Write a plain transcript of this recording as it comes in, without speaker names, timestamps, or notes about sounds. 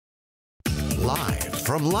Live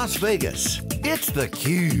from Las Vegas, it's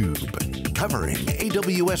theCUBE. Covering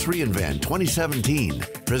AWS reInvent 2017.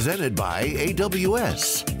 Presented by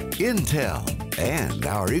AWS, Intel, and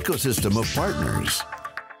our ecosystem of partners.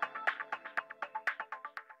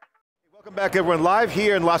 Welcome back everyone, live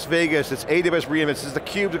here in Las Vegas. It's AWS reInvent. This is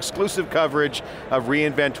theCUBE's exclusive coverage of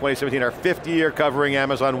reInvent 2017, our 5th year covering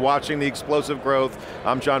Amazon, watching the explosive growth.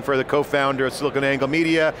 I'm John Furrier, the co-founder of SiliconANGLE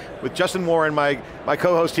Media, with Justin Warren, my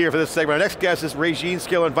co-host here for this segment. Our next guest is Raejeanne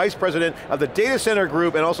Skillern, Vice President of the Data Center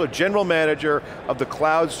Group and also General Manager of the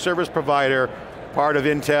Cloud Service Provider, part of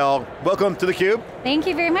Intel. Welcome to theCUBE. Thank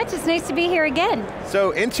you very much, it's nice to be here again.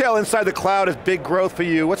 So Intel inside the cloud is big growth for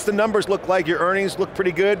you. What's the numbers look like? Your earnings look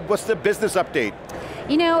pretty good. What's the business update?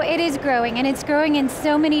 You know, it is growing, and it's growing in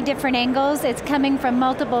so many different angles. It's coming from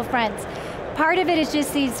multiple fronts. Part of it is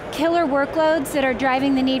just these killer workloads that are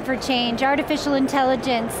driving the need for change, artificial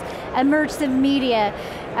intelligence, immersive media,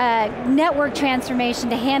 network transformation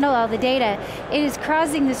to handle all the data. It is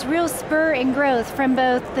causing this real spur in growth from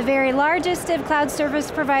both the very largest of cloud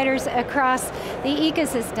service providers across the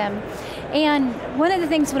ecosystem. And one of the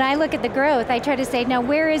things when I look at the growth, I try to say, now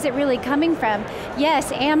where is it really coming from?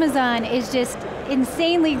 Yes, Amazon is just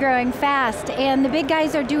insanely growing fast, and the big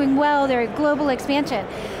guys are doing well, they're global expansion.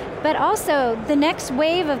 But also, the next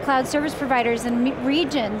wave of cloud service providers in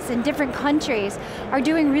regions in different countries are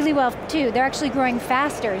doing really well too. They're actually growing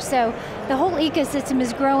faster, so the whole ecosystem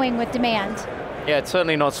is growing with demand. Yeah, it's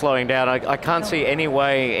certainly not slowing down. I can't see any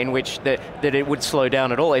way in which that it would slow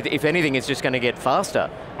down at all. If anything, it's just going to get faster.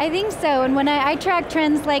 I think so, and when I track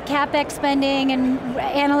trends like CapEx spending and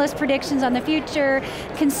analyst predictions on the future,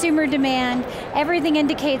 consumer demand, everything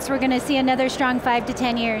indicates we're going to see another strong 5 to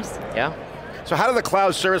 10 years. Yeah. So how do the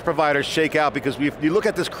cloud service providers shake out? Because you look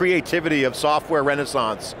at this creativity of software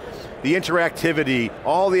renaissance, the interactivity,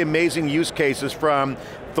 all the amazing use cases from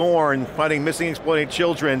Thorn, finding missing and exploiting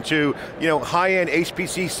children, to high-end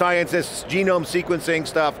HPC scientists, genome sequencing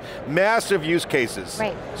stuff, massive use cases.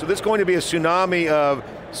 Right. So there's going to be a tsunami of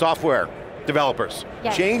software developers,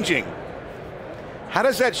 yes, changing. How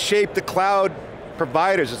does that shape the cloud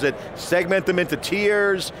providers? Does it segment them into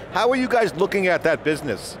tiers? How are you guys looking at that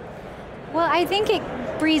business? Well, I think it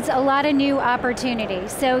breeds a lot of new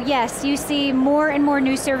opportunities. So yes, you see more and more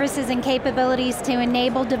new services and capabilities to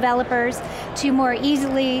enable developers to more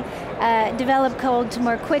easily develop code, to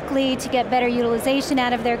more quickly, to get better utilization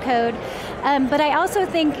out of their code. But I also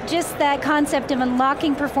think just that concept of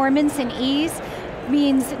unlocking performance and ease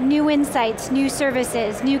means new insights, new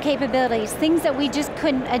services, new capabilities, things that we just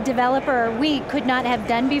couldn't, a developer or we could not have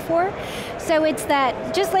done before. So it's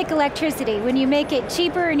that, just like electricity, when you make it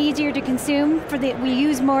cheaper and easier to consume, we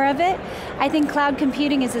use more of it, I think cloud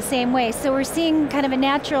computing is the same way. So we're seeing kind of a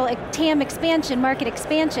natural TAM expansion, market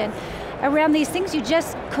expansion, around these things you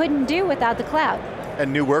just couldn't do without the cloud.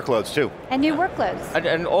 And new workloads too. And new workloads.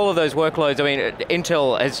 And all of those workloads, I mean,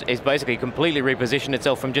 Intel has basically completely repositioned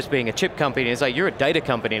itself from just being a chip company. It's like, you're a data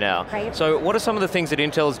company now. Right. So what are some of the things that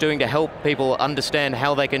Intel is doing to help people understand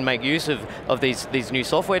how they can make use of these new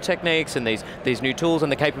software techniques and these new tools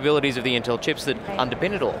and the capabilities of the Intel chips that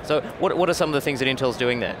underpin it all? So what are some of the things that Intel's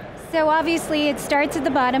doing there? So obviously it starts at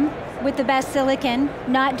the bottom with the best silicon,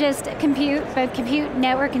 not just compute, but compute,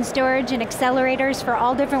 network, and storage, and accelerators for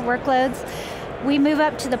all different workloads. We move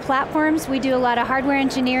up to the platforms. We do a lot of hardware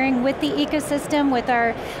engineering with the ecosystem, with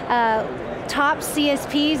our top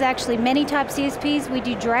CSPs, actually many top CSPs. We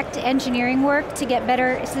do direct engineering work to get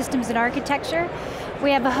better systems and architecture. We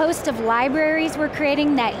have a host of libraries we're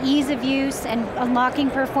creating, that ease of use and unlocking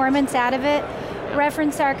performance out of it.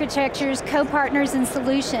 Reference architectures, co-partners, and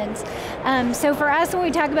solutions. So for us, when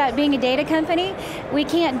we talk about being a data company, we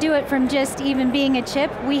can't do it from just even being a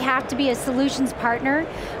chip. We have to be a solutions partner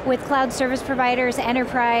with cloud service providers,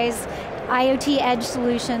 enterprise, IoT edge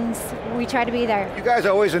solutions. We try to be there. You guys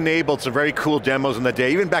always enabled some very cool demos in the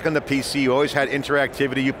day. Even back on the PC, you always had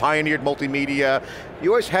interactivity, you pioneered multimedia. You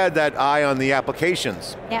always had that eye on the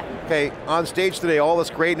applications. Yeah. Okay, on stage today, all this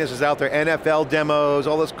greatness is out there, NFL demos,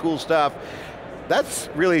 all this cool stuff. That's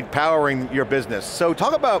really powering your business. So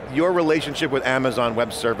talk about your relationship with Amazon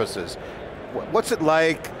Web Services. What's it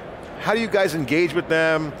like? How do you guys engage with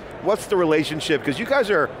them? What's the relationship? Because you guys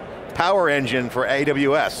are power engine for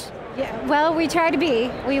AWS. Yeah, well, we try to be.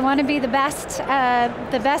 We want to be the best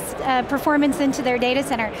performance into their data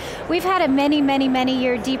center. We've had a many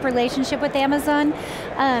year deep relationship with Amazon.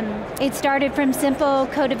 It started from simple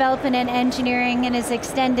co-development and engineering and has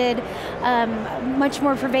extended much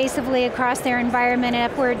more pervasively across their environment and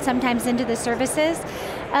upward, sometimes into the services.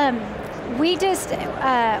 We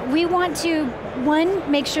want to one,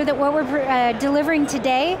 make sure that what we're delivering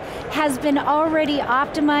today has been already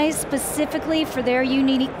optimized specifically for their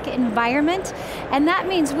unique environment, and that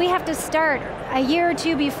means we have to start a year or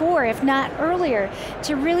two before, if not earlier,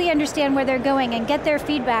 to really understand where they're going and get their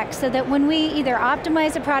feedback so that when we either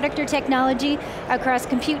optimize a product or technology across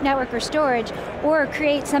compute, network, or storage, or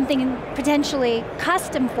create something potentially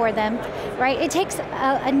custom for them, right? It takes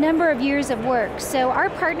a number of years of work. So our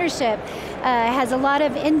partnership has a lot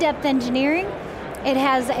of in-depth engineering. It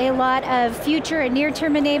has a lot of future and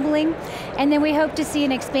near-term enabling, and then we hope to see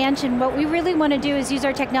an expansion. What we really want to do is use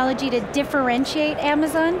our technology to differentiate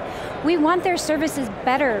Amazon. We want their services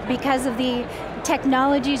better because of the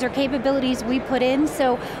technologies or capabilities we put in,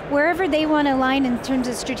 so wherever they want to align in terms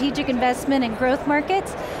of strategic investment and growth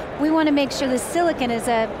markets, we want to make sure the silicon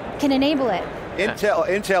can enable it.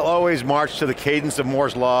 Intel always marched to the cadence of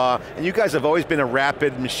Moore's Law, and you guys have always been a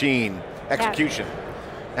rapid machine, execution.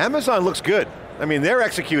 Yeah. Amazon looks good. I mean, they're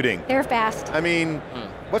executing. They're fast. I mean,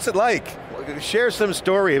 what's it like? Share some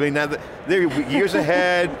story. I mean, now they're years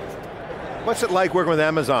ahead. What's it like working with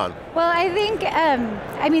Amazon? Well, I think,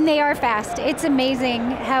 I mean, they are fast. It's amazing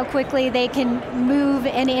how quickly they can move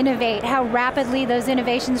and innovate, how rapidly those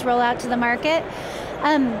innovations roll out to the market.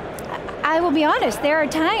 I will be honest, there are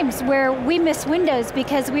times where we miss windows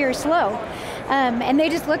because we are slow. And they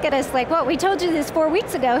just look at us like, well, we told you this 4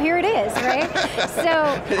 weeks ago, here it is, right?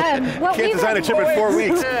 So, what can't design a chip in 4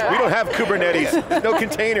 weeks. We don't have Kubernetes, no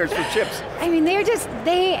containers for chips. I mean, they're just,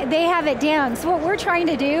 they have it down. So what we're trying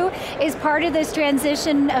to do is part of this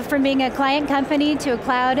transition from being a client company to a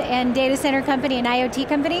cloud and data center company and IoT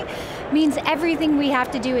company means everything we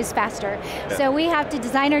have to do is faster. Yeah. So we have to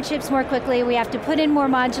design our chips more quickly, we have to put in more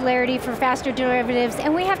modularity for faster derivatives,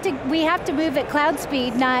 and we have to move at cloud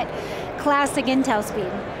speed, not classic Intel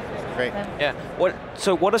speed. Great. Yeah.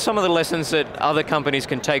 So what are some of the lessons that other companies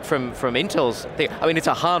can take from Intel's thing? I mean, it's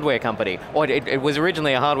a hardware company, or it was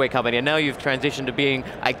originally a hardware company, and now you've transitioned to being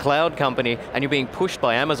a cloud company, and you're being pushed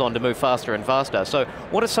by Amazon to move faster and faster. So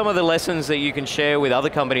what are some of the lessons that you can share with other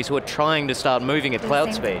companies who are trying to start moving at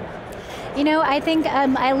cloud speed? You know, I think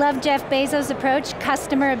I love Jeff Bezos' approach,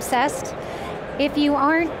 customer obsessed. If you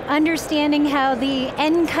aren't understanding how the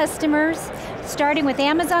end customers, starting with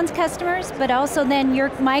Amazon's customers, but also then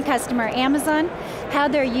my customer, Amazon, how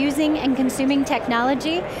they're using and consuming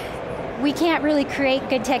technology, we can't really create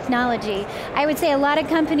good technology. I would say a lot of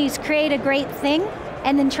companies create a great thing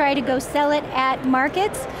and then try to go sell it at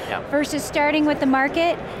markets versus starting with the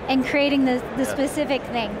market and creating the specific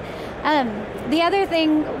thing. The other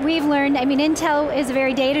thing we've learned, I mean, Intel is a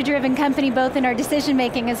very data-driven company, both in our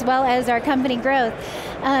decision-making as well as our company growth.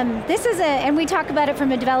 This is and we talk about it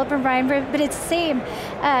from a developer environment, but it's the same.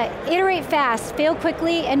 Iterate fast, fail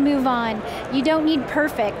quickly, and move on. You don't need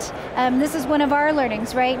perfect. This is one of our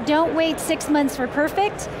learnings, right? Don't wait 6 months for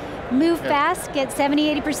perfect. Move fast, get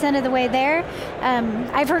 70–80% of the way there.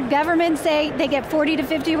 I've heard governments say they get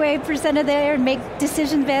 40–50% of there and make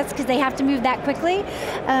decision fast because they have to move that quickly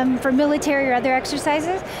for military or other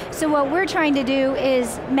exercises. So what we're trying to do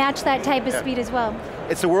is match that type of speed as well.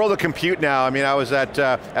 It's the world of compute now. I mean, I was at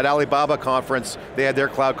Alibaba conference, they had their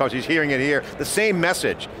cloud conference, you're hearing it here. The same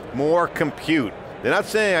message, more compute. They're not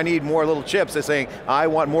saying I need more little chips, they're saying I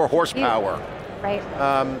want more horsepower. Right.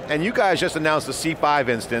 And you guys just announced the C5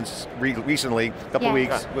 instance recently, a couple of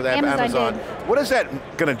weeks with Amazon. What is that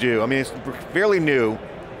going to do? I mean, it's fairly new.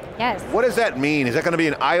 Yes. What does that mean? Is that going to be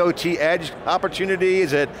an IoT edge opportunity?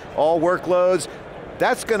 Is it all workloads?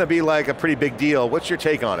 That's going to be like a pretty big deal. What's your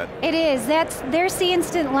take on it? It is. Their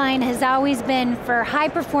C-Instant line has always been for high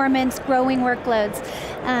performance, growing workloads.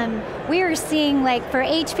 We are seeing, like, for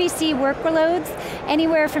HPC workloads,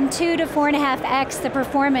 anywhere from 2 to 4.5x the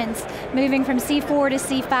performance, moving from C4 to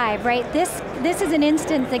C5, right? This is an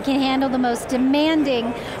instance that can handle the most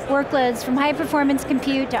demanding workloads, from high performance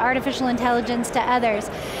compute to artificial intelligence to others.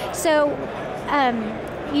 So,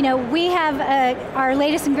 you know, we have our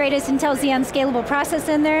latest and greatest Intel Xeon Scalable process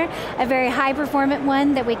in there, a very high performant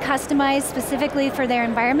one that we customize specifically for their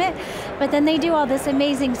environment, but then they do all this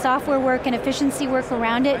amazing software work and efficiency work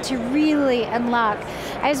around it to really unlock.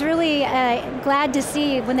 I was really glad to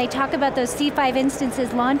see when they talk about those C5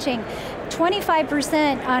 instances launching,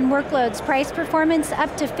 25% on workloads, price performance,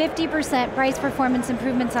 up to 50% price performance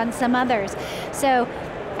improvements on some others. So,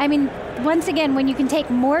 I mean, once again, when you can take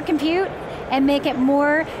more compute and make it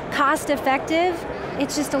more cost effective,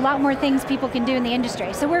 it's just a lot more things people can do in the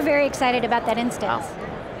industry. So we're very excited about that instance.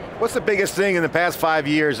 What's the biggest thing in the past 5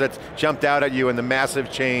 years that's jumped out at you in the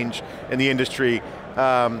massive change in the industry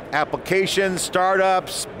applications,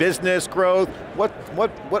 startups, business growth. What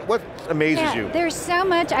amazes you? There's so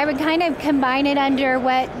much. I would kind of combine it under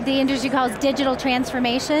what the industry calls digital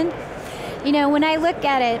transformation. You know, when I look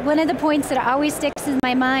at it, one of the points that always sticks in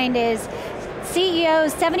my mind is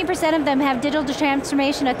CEOs, 70% of them have digital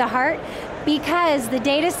transformation at the heart, because the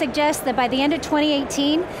data suggests that by the end of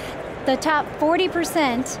 2018, the top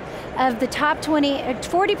 40% of the top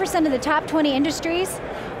 40% of the top 20 industries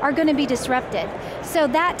are going to be disrupted. So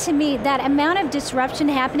that, to me, that amount of disruption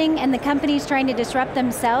happening and the companies trying to disrupt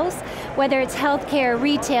themselves, whether it's healthcare,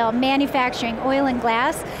 retail, manufacturing, oil and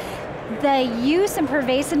gas, the use and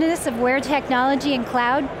pervasiveness of where technology and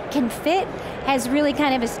cloud can fit has really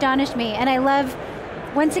kind of astonished me. And I love,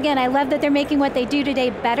 once again, I love that they're making what they do today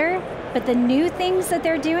better, but the new things that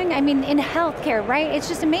they're doing, I mean, in healthcare, right? It's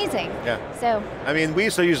just amazing. Yeah. So. I mean, we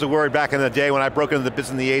used to use the word back in the day when I broke into the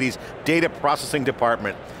business in the 80s, data processing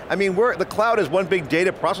department. I mean, the cloud is one big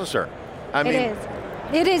data processor. I mean,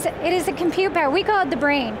 it is. It is a compute power. We call it the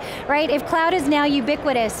brain, right? If cloud is now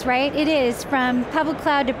ubiquitous, right? It is, from public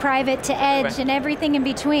cloud to private to edge and everything in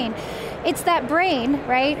between. It's that brain,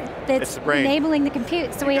 right, that's enabling the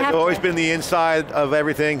compute, so we have to. You've always been the inside of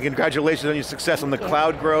everything. Congratulations on your success on the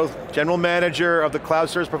cloud growth. General Manager of the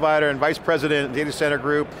Cloud Service Provider and Vice President of Data Center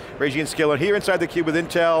Group, Raejeanne Skillern, here inside theCUBE with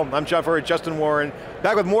Intel. I'm John Furrier, Justin Warren,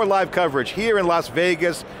 back with more live coverage here in Las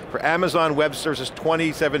Vegas for Amazon Web Services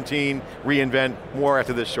 2017 reInvent. More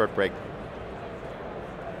after this short break.